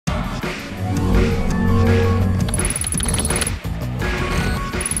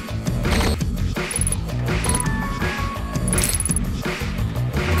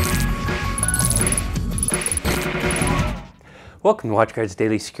Welcome to WatchGuard's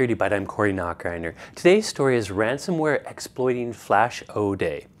Daily Security Byte. I'm Nachreiner. Today's story is ransomware exploiting Flash O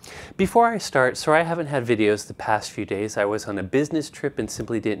Day. Before I start, sorry I haven't had videos the past few days. I was on a business trip and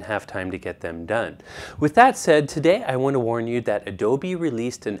simply didn't have time to get them done. With that said, today I want to warn you that Adobe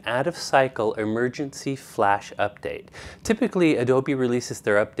released an out-of-cycle emergency Flash update. Typically, Adobe releases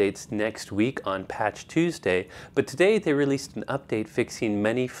their updates next week on Patch Tuesday, but today they released an update fixing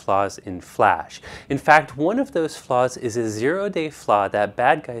many flaws in Flash. In fact, one of those flaws is a zero-day flaw that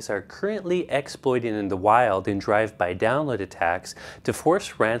bad guys are currently exploiting in the wild in drive-by download attacks to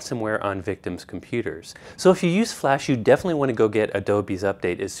force ransomware on victims' computers. So if you use Flash, you definitely want to go get Adobe's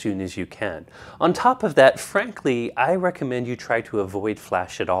update as soon as you can. On top of that, frankly, I recommend you try to avoid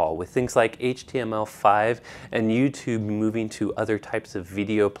Flash at all. With things like HTML5 and YouTube moving to other types of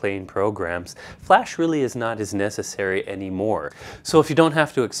video playing programs, Flash really is not as necessary anymore. So if you don't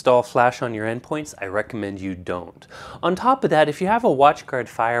have to install Flash on your endpoints, I recommend you don't. On top of that, if you have a WatchGuard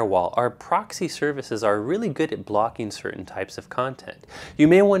firewall, our proxy services are really good at blocking certain types of content. You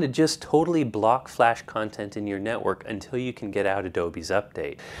may want to just totally block Flash content in your network until you can get out Adobe's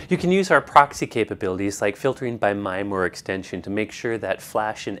update. You can use our proxy capabilities like filtering by MIME or extension to make sure that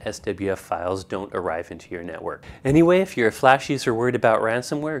Flash and SWF files don't arrive into your network. Anyway, if you're a Flash user worried about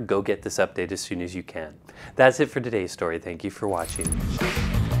ransomware, go get this update as soon as you can. That's it for today's story. Thank you for watching.